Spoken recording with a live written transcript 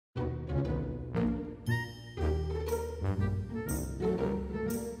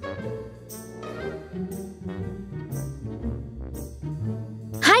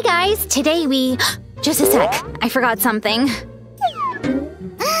guys, today we… Just a sec, I forgot something.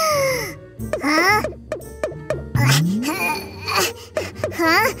 Huh?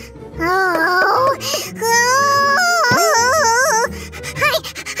 Huh? Oh.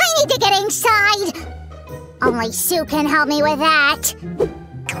 I need to get inside. Only Sue can help me with that.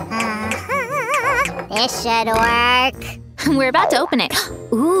 This should work. We're about to open it.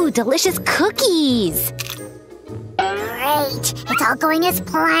 Ooh, delicious cookies. Great. It's all going as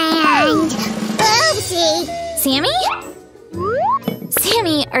planned. Oopsie. Sammy?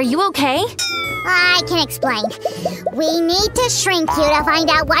 Sammy, are you okay? I can explain. We need to shrink you to find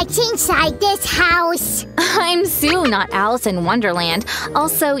out what's inside this house. I'm Sue, not Alice in Wonderland.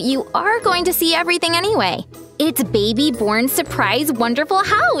 Also, you are going to see everything anyway. It's Baby Born's surprise wonderful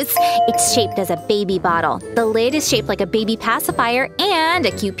house. It's shaped as a baby bottle. The lid is shaped like a baby pacifier and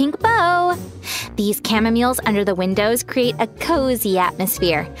a cute pink bow. These chamomiles under the windows create a cozy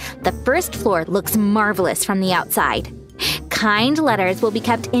atmosphere. The first floor looks marvelous from the outside. Kind letters will be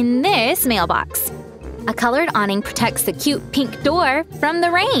kept in this mailbox. A colored awning protects the cute pink door from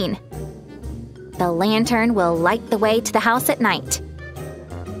the rain. The lantern will light the way to the house at night.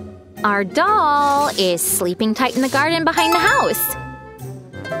 Our doll is sleeping tight in the garden behind the house.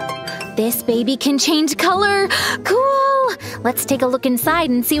 This baby can change color! Cool! Let's take a look inside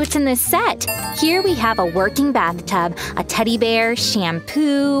and see what's in this set. Here we have a working bathtub, a teddy bear,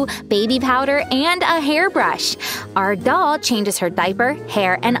 shampoo, baby powder, and a hairbrush. Our doll changes her diaper,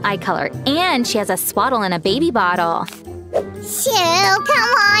 hair, and eye color, and she has a swaddle and a baby bottle. Sue,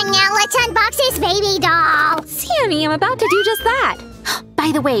 come on now, let's unbox this baby doll. Sammy, I'm about to do just that.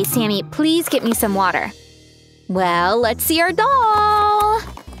 By the way, Sammy, please get me some water. Well, let's see our doll.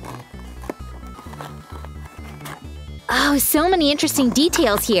 Oh, so many interesting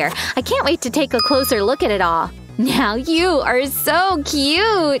details here. I can't wait to take a closer look at it all. Now you are so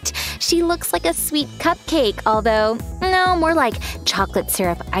cute! She looks like a sweet cupcake, although, no, more like chocolate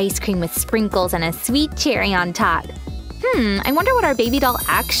syrup ice cream with sprinkles and a sweet cherry on top. I wonder what our baby doll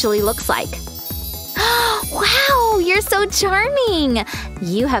actually looks like. Wow, you're so charming!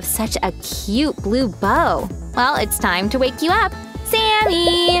 You have such a cute blue bow. Well, it's time to wake you up.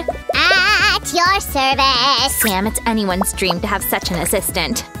 Sammy! At your service! Sam, it's anyone's dream to have such an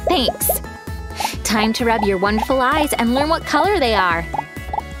assistant. Thanks. Time to rub your wonderful eyes and learn what color they are.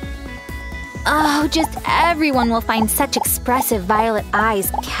 Oh, just everyone will find such expressive violet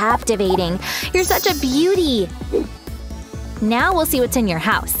eyes captivating. You're such a beauty. Now we'll see what's in your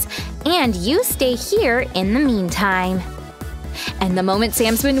house. And you stay here in the meantime. And the moment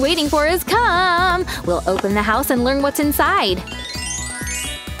Sam's been waiting for has come. We'll open the house and learn what's inside.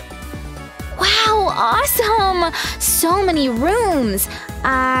 Wow, awesome! So many rooms.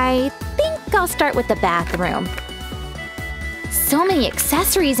 I think I'll start with the bathroom. So many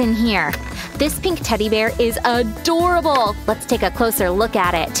accessories in here. This pink teddy bear is adorable. Let's take a closer look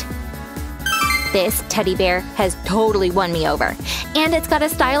at it. This teddy bear has totally won me over. And it's got a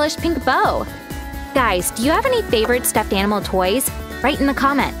stylish pink bow. Guys, do you have any favorite stuffed animal toys? Write in the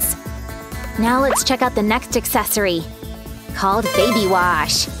comments. Now let's check out the next accessory, called Baby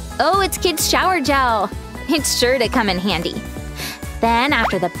Wash. Oh, it's kids' shower gel. It's sure to come in handy. Then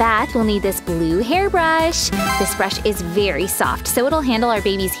after the bath, we'll need this blue hairbrush. This brush is very soft, so it'll handle our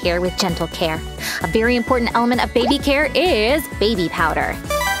baby's hair with gentle care. A very important element of baby care is baby powder.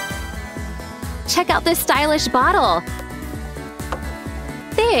 Check out this stylish bottle.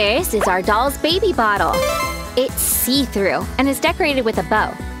 This is our doll's baby bottle. It's see-through and is decorated with a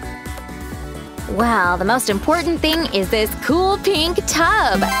bow. Well, the most important thing is this cool pink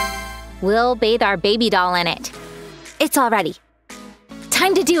tub. We'll bathe our baby doll in it. It's all ready.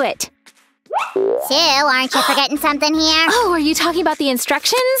 Time to do it. Sue, aren't you forgetting something here? Oh, are you talking about the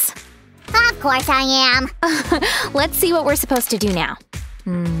instructions? Of course I am. Let's see what we're supposed to do now.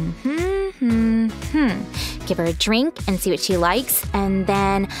 Give her a drink and see what she likes, and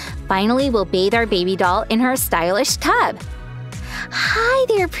then finally we'll bathe our baby doll in her stylish tub. Hi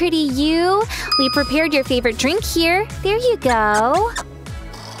there, pretty you. We prepared your favorite drink here. There you go.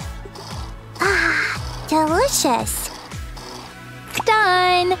 Ah, delicious.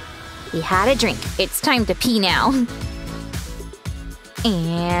 Done. We had a drink. It's time to pee now.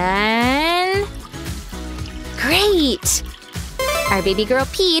 And… great! Our baby girl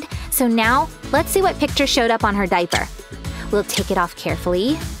peed, so now let's see what picture showed up on her diaper. We'll take it off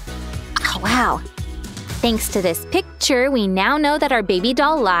carefully. Oh, wow. Thanks to this picture, we now know that our baby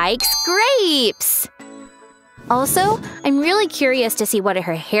doll likes grapes! Also, I'm really curious to see what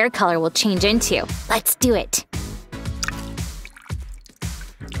her hair color will change into. Let's do it!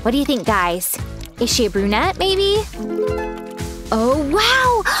 What do you think, guys? Is she a brunette, maybe? Oh,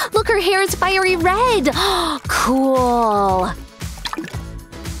 wow! Look, her hair is fiery red! Cool!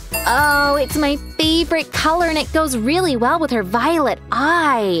 Oh, it's my favorite color and it goes really well with her violet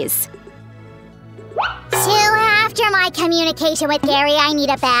eyes. So after my communication with Gary, I need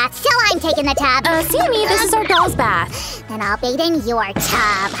a bath. So I'm taking the tub. Sammy, this is our doll's bath. Then I'll bathe in your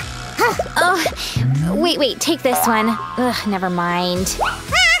tub. Oh, wait, take this one. Ugh, never mind.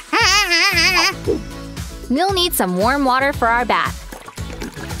 We'll need some warm water for our bath.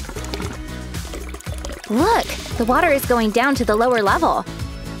 Look, the water is going down to the lower level.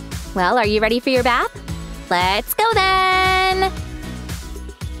 Well, are you ready for your bath? Let's go then!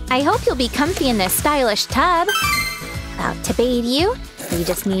 I hope you'll be comfy in this stylish tub. About to bathe you. We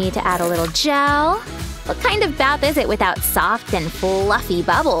just need to add a little gel. What kind of bath is it without soft and fluffy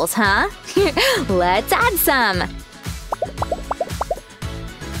bubbles, huh? Let's add some.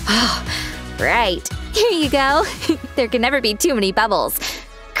 Oh, right. Here you go. There can never be too many bubbles.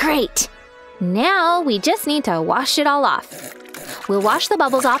 Great. Now we just need to wash it all off. We'll wash the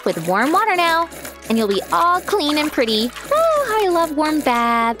bubbles off with warm water now, and you'll be all clean and pretty. Oh, I love warm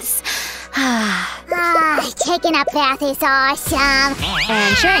baths. Taking a bath is awesome.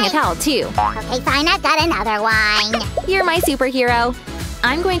 And sharing a towel, too. Okay, fine, I've got another one. You're my superhero.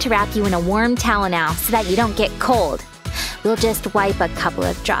 I'm going to wrap you in a warm towel now so that you don't get cold. We'll just wipe a couple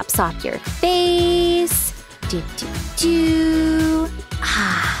of drops off your face.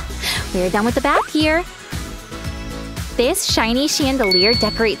 We're done with the bath here. This shiny chandelier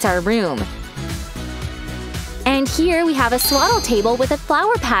decorates our room. And here we have a swaddle table with a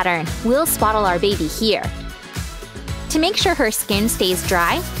flower pattern. We'll swaddle our baby here. To make sure her skin stays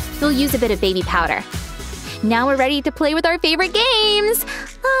dry, we'll use a bit of baby powder. Now we're ready to play with our favorite games!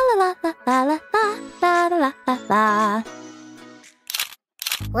 La la la la la la la la la.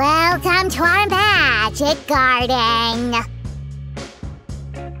 Welcome to our magic garden.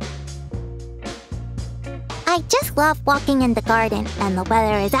 I just love walking in the garden, and the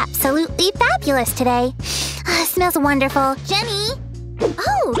weather is absolutely fabulous today. Smells wonderful. Jenny!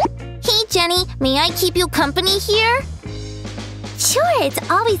 Oh! Hey, Jenny, may I keep you company here? Sure, it's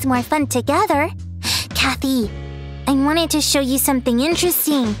always more fun together. Kathy, I wanted to show you something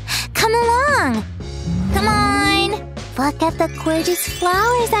interesting. Come along! Come on! Look at the gorgeous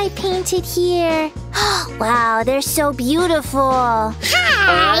flowers I painted here. Wow, they're so beautiful.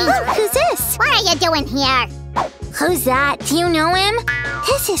 Hi! Who's this? What are you doing here? Who's that? Do you know him?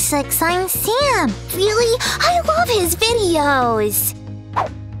 This is Slick Slime Sam. Really? I love his videos.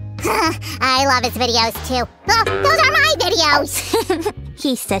 I love his videos too. Oh, those are my videos.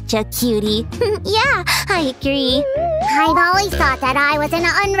 He's such a cutie. Yeah, I agree. I've always thought that I was an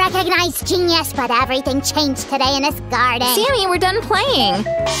unrecognized genius, but everything changed today in this garden. Sammy, we're done playing.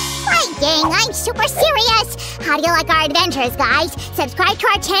 Playing? I'm super serious. How do you like our adventures, guys? Subscribe to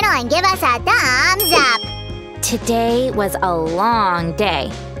our channel and give us a thumbs up. Today was a long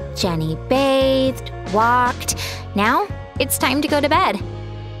day. Jenny bathed, walked. Now it's time to go to bed.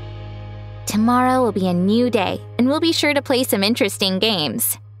 Tomorrow will be a new day, and we'll be sure to play some interesting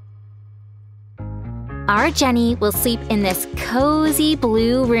games. Our Jenny will sleep in this cozy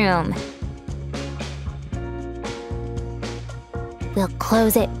blue room. We'll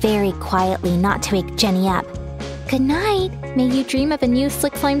close it very quietly not to wake Jenny up. Good night. May you dream of a new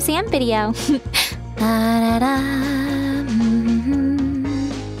Slick Slime Sam video.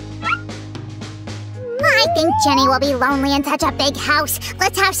 I think Jenny will be lonely in such a big house.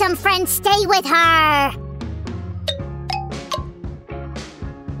 Let's have some friends stay with her.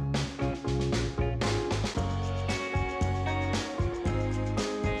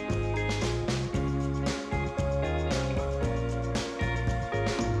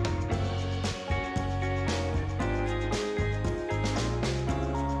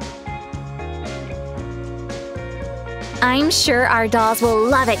 I'm sure our dolls will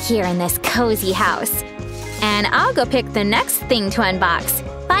love it here in this cozy house. And I'll go pick the next thing to unbox.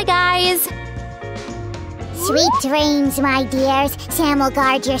 Bye, guys! Sweet dreams, my dears. Sam will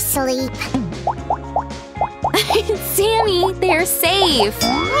guard your sleep. Sammy, they're safe!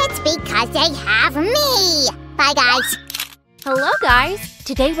 It's because they have me! Bye, guys! Hello, guys!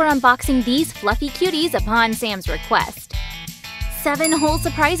 Today we're unboxing these fluffy cuties upon Sam's request. 7 whole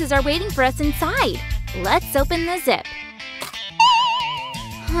surprises are waiting for us inside. Let's open the zip.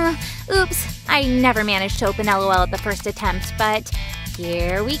 Oops, I never managed to open L.O.L at the first attempt, but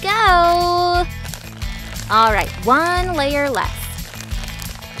here we go! Alright, 1 layer less.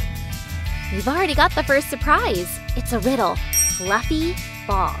 We've already got the first surprise. It's a riddle. Fluffy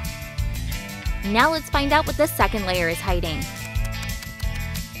ball. Now let's find out what the second layer is hiding.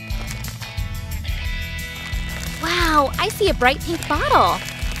 Wow, I see a bright pink bottle.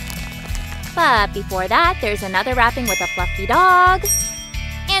 But before that, there's another wrapping with a fluffy dog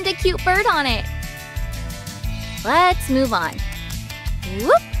and a cute bird on it. Let's move on.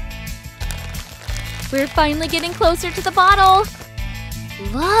 Whoop! We're finally getting closer to the bottle.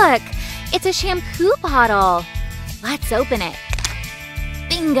 Look, it's a shampoo bottle. Let's open it.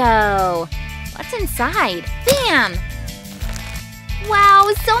 Bingo! What's inside? Bam!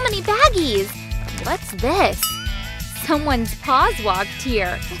 Wow, so many baggies. What's this? Someone's paws walked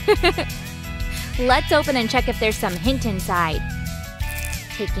here. Let's open and check if there's some hint inside.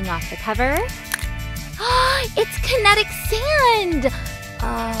 Taking off the cover. It's kinetic sand!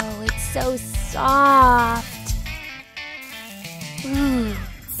 Oh, it's so soft. Ooh.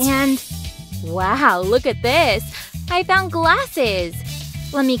 And wow, look at this. I found glasses.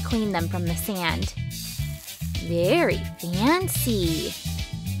 Let me clean them from the sand. Very fancy.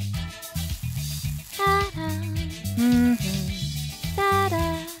 Da-da. Mm-hmm.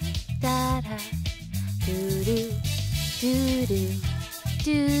 Da-da. Da-da. Doo-doo. Doo-doo.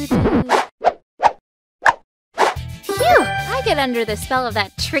 Doo-doo. Phew! I get under the spell of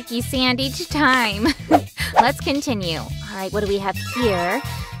that tricky sand each time. Let's continue. All right, what do we have here?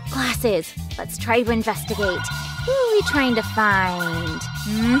 Glasses. Let's try to investigate. Who are we trying to find?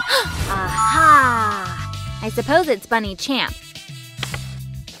 Aha! I suppose it's Bunny Champ.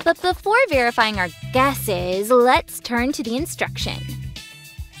 But before verifying our guesses, let's turn to the instruction.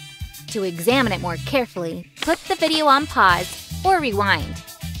 To examine it more carefully, put the video on pause or rewind.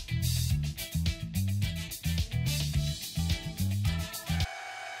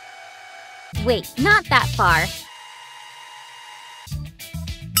 Wait, not that far.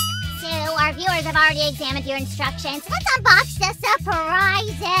 So, our viewers have already examined your instructions. Let's unbox the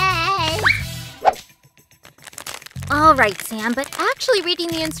surprises! All right, Sam, but actually reading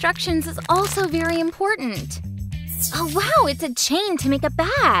the instructions is also very important. Oh, wow, it's a chain to make a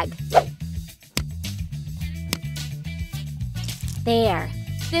bag. There.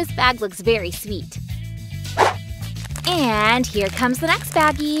 This bag looks very sweet. And here comes the next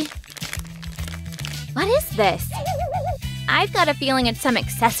baggie. What is this? I've got a feeling it's some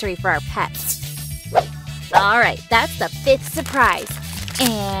accessory for our pets. All right, that's the 5th surprise.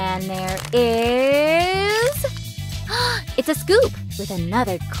 And there is… It's a scoop with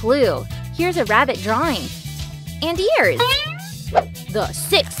another clue. Here's a rabbit drawing. And ears. The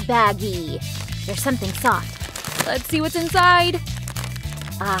 6th baggie. There's something soft. Let's see what's inside.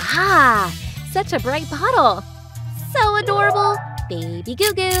 Aha! Such a bright bottle. So adorable. Baby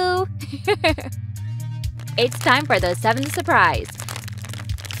Goo Goo. It's time for the 7th surprise.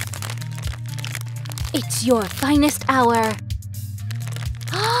 It's your finest hour.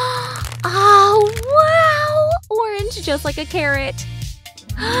 Oh, wow! Orange, just like a carrot.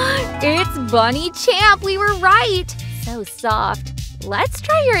 It's Bunny Champ, we were right. So soft. Let's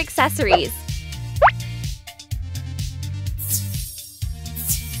try your accessories.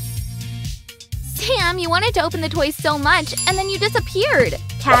 Sam, you wanted to open the toys so much, and then you disappeared.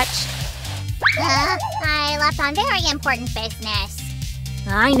 Catch. I left on very important business.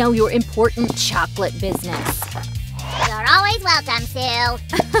 I know your important chocolate business. You're always welcome, Sue.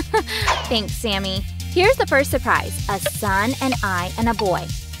 Thanks, Sammy. Here's the first surprise. A son, an eye, and a boy.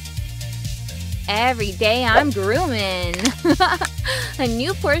 Every day I'm grooming. A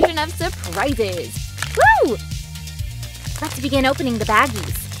new portion of surprises. Woo! Let's begin opening the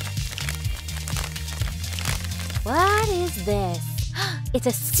baggies. What is this? It's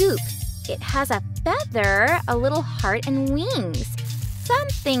a scoop. It has a feather, a little heart, and wings.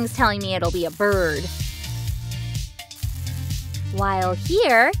 Something's telling me it'll be a bird. While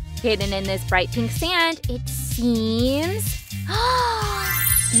here, hidden in this bright pink sand, it seems…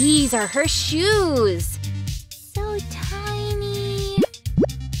 These are her shoes! So tiny!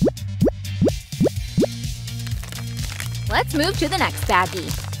 Let's move to the next baggie.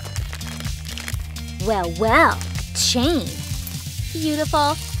 Well, well, chain.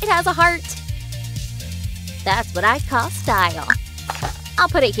 Beautiful. It has a heart. That's what I call style. I'll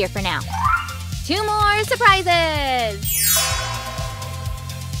put it here for now. 2 more surprises!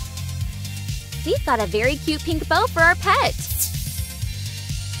 We've got a very cute pink bow for our pet.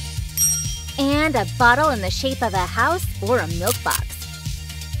 And a bottle in the shape of a house or a milk box.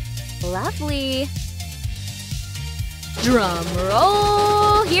 Lovely. Drum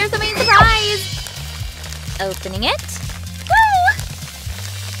roll! Here's the main surprise! Opening it.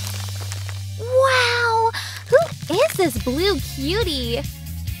 Woo! Wow! Who is this blue cutie?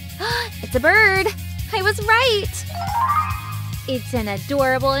 It's a bird. I was right. It's an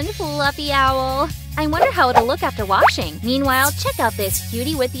adorable and fluffy owl. I wonder how it'll look after washing. Meanwhile, check out this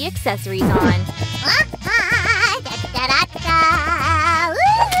cutie with the accessories on.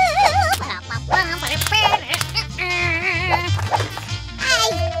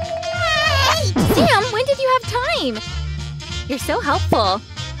 time! You're so helpful.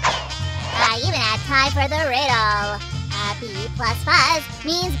 I even had time for the riddle. B plus fuzz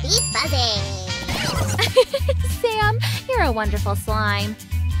means beef buzzing. Sam, you're a wonderful slime.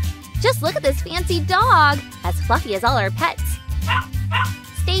 Just look at this fancy dog, as fluffy as all our pets.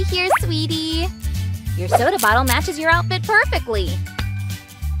 Stay here, sweetie. Your soda bottle matches your outfit perfectly.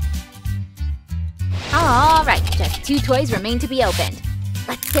 All right, just 2 toys remain to be opened.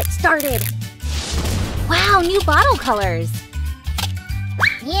 Let's get started. Wow, new bottle colors.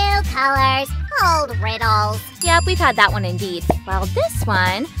 New colors, old riddles. Yep, we've had that one indeed. While this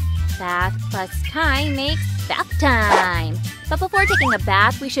one, bath plus time makes bath time. But before taking a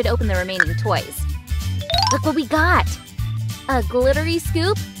bath, we should open the remaining toys. Look what we got. A glittery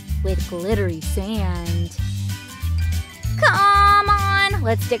scoop with glittery sand. Come on,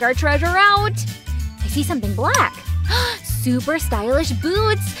 let's dig our treasure out. I see something black. Super stylish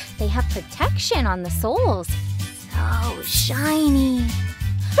boots. They have protection on the soles. So shiny.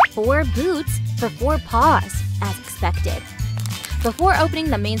 4 boots for 4 paws, as expected. Before opening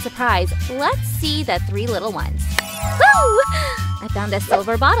the main surprise, let's see the 3 little ones. Woo! I found a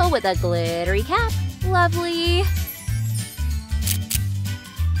silver bottle with a glittery cap. Lovely.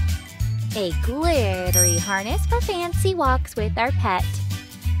 A glittery harness for fancy walks with our pet.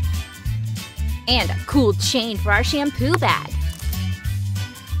 And a cool chain for our shampoo bag.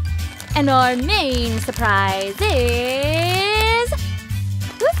 And our main surprise is…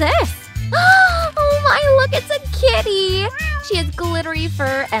 Who's this? Oh my, look, it's a kitty! She has glittery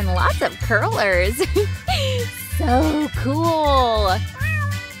fur and lots of curlers. So cool!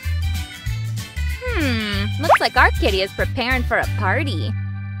 Looks like our kitty is preparing for a party.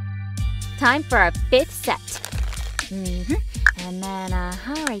 Time for our 5th set. And then,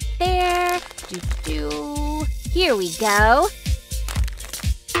 right there. Here we go.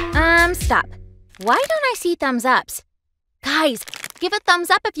 Stop. Why don't I see thumbs ups? Guys, give a thumbs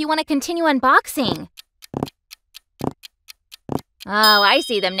up if you want to continue unboxing. Oh, I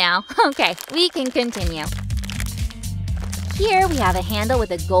see them now. Okay, we can continue. Here we have a handle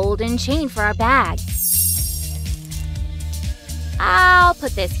with a golden chain for our bag. I'll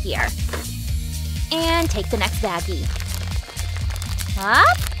put this here. And take the next baggie.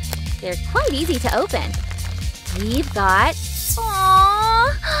 Up. They're quite easy to open. We've got…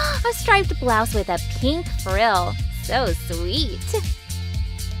 Aww! A striped blouse with a pink frill. So sweet.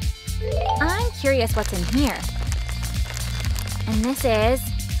 I'm curious what's in here. And this is…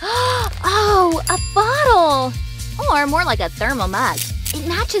 Oh, a bottle! Or more like a thermal mug. It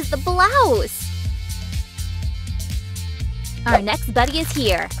matches the blouse. Our next buddy is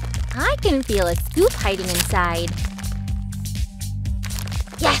here. I can feel a scoop hiding inside.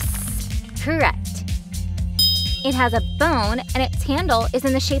 Yes! Correct. It has a bone and its handle is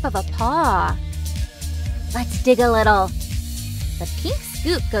in the shape of a paw. Let's dig a little. The pink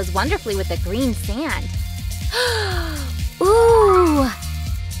scoop goes wonderfully with the green sand. Ooh!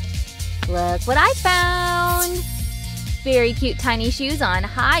 Look what I found! Very cute tiny shoes on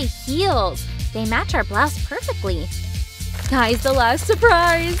high heels. They match our blouse perfectly. Guys, the last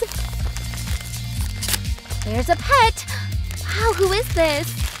surprise! There's a pet! Wow, who is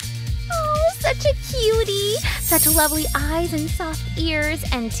this? Oh, such a cutie! Such lovely eyes and soft ears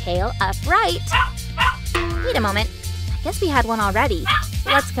and tail upright. Wait a moment. I guess we had one already.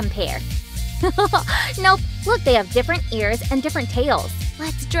 Let's compare. Nope. Look, they have different ears and different tails.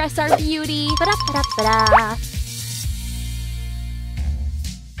 Let's dress our beauty. Ba-da-ba-da-ba-da.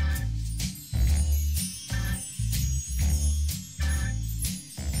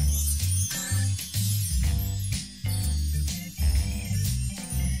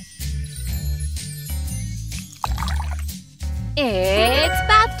 It's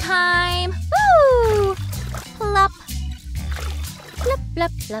bath time! Woo! Plop. Plop,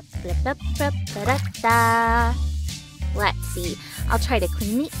 plop, plop, plop, plop, plop, da-da-da. Let's see. I'll try to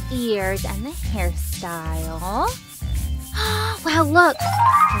clean the ears and the hairstyle. Wow, look!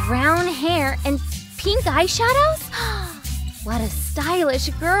 Brown hair and pink eyeshadows? What a stylish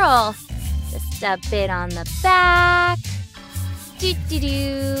girl! Just a bit on the back.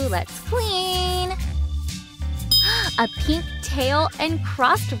 Do-do-do. Let's clean. A pink tail and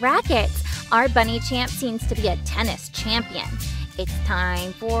crossed rackets. Our bunny champ seems to be a tennis champion. It's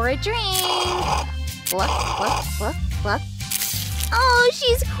time for a drink. Look, look, look, look. Oh,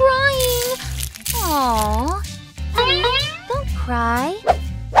 she's crying. Aww. Honey, don't cry.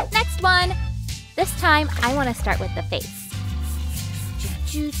 Next one. This time, I want to start with the face.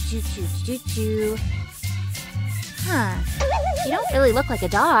 Choo-choo-choo-choo-choo-choo. Huh. You don't really look like a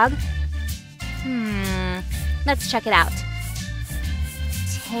dog. Let's check it out.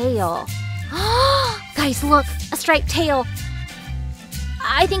 Tail. Guys, look! A striped tail!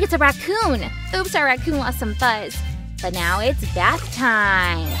 I think it's a raccoon! Oops, our raccoon lost some fuzz. But now it's bath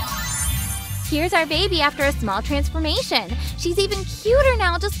time! Here's our baby after a small transformation. She's even cuter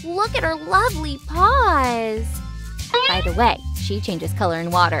now, just look at her lovely paws! By the way, she changes color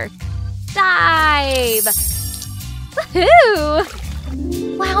in water. Dive!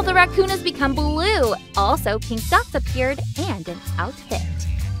 Woohoo! Wow, the raccoon has become blue! Also, pink dots appeared and an outfit.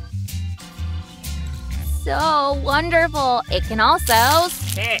 So wonderful! It can also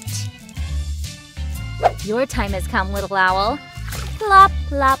sit! Your time has come, little owl. Plop,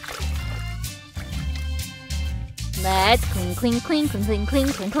 plop. Let's clean, clean, clean, clean, clean, clean,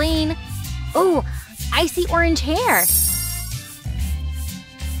 clean, clean. Oh, I see orange hair.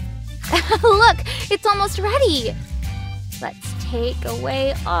 Look, it's almost ready. Let's take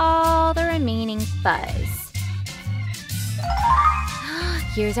away all the remaining fuzz.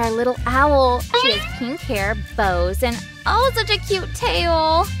 Here's our little owl. She has pink hair, bows, and oh, such a cute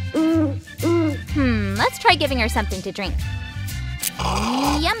tail. Let's try giving her something to drink.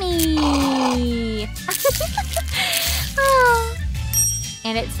 Yummy! Oh.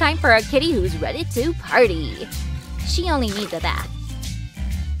 And it's time for a kitty who's ready to party. She only needs a bath.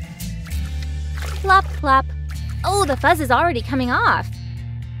 Plop, plop. Oh, the fuzz is already coming off.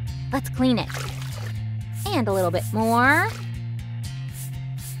 Let's clean it. And a little bit more.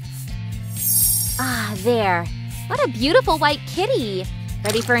 Ah, there. What a beautiful white kitty.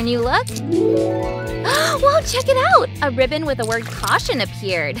 Ready for a new look? Whoa, check it out! A ribbon with the word caution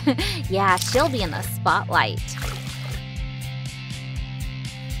appeared. Yeah, she'll be in the spotlight.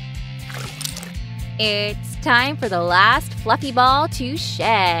 It's time for the last fluffy ball to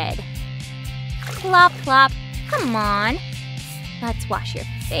shed. Plop, plop. Come on. Let's wash your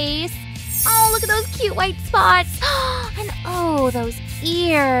face. Oh, look at those cute white spots. And oh, those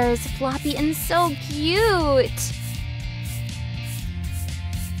ears. Floppy and so cute.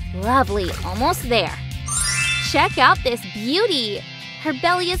 Lovely, almost there. Check out this beauty. Her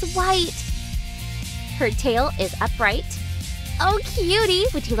belly is white. Her tail is upright. Oh, cutie,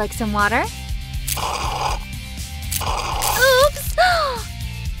 would you like some water? Oops!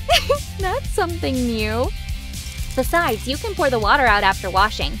 That's something new. Besides, you can pour the water out after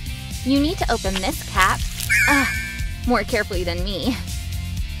washing. You need to open this cap more carefully than me.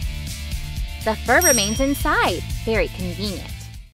 The fur remains inside. Very convenient.